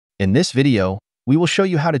In this video, we will show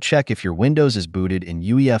you how to check if your Windows is booted in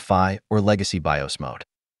UEFI or legacy BIOS mode.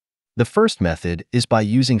 The first method is by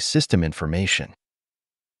using System Information.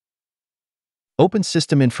 Open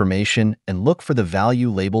System Information and look for the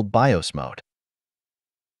value labeled BIOS mode.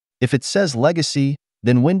 If it says Legacy,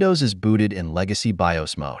 then Windows is booted in legacy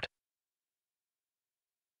BIOS mode.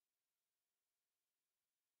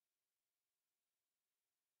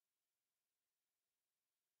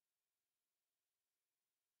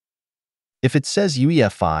 If it says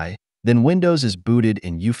UEFI, then Windows is booted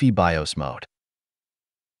in UEFI BIOS mode.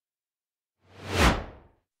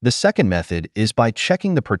 The second method is by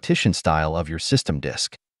checking the partition style of your system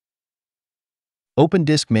disk. Open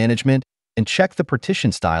Disk Management and check the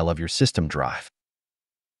partition style of your system drive.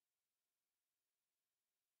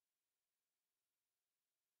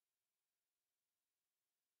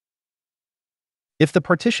 If the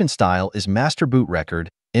partition style is Master Boot Record,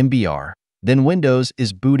 MBR, then Windows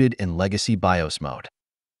is booted in legacy BIOS mode.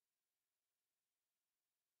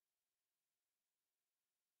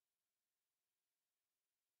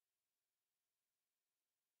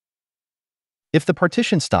 If the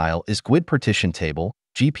partition style is GUID Partition Table,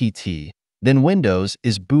 GPT, then Windows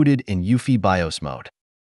is booted in UEFI BIOS mode.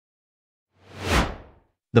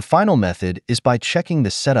 The final method is by checking the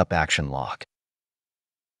Setup Action log.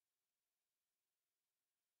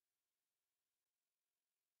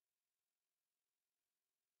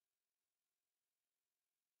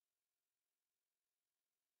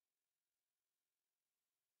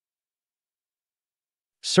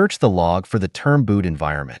 Search the log for the term boot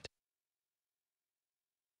environment.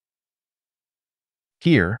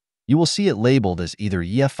 Here, you will see it labeled as either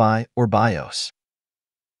UEFI or BIOS.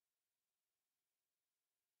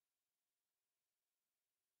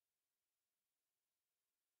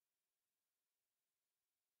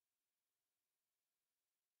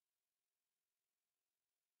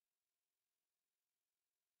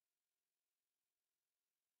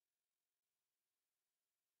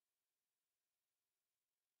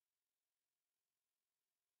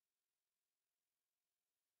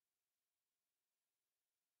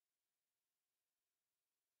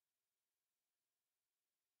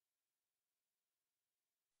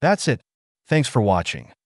 That's it. Thanks for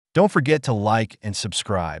watching. Don't forget to like and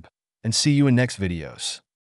subscribe, and see you in next videos.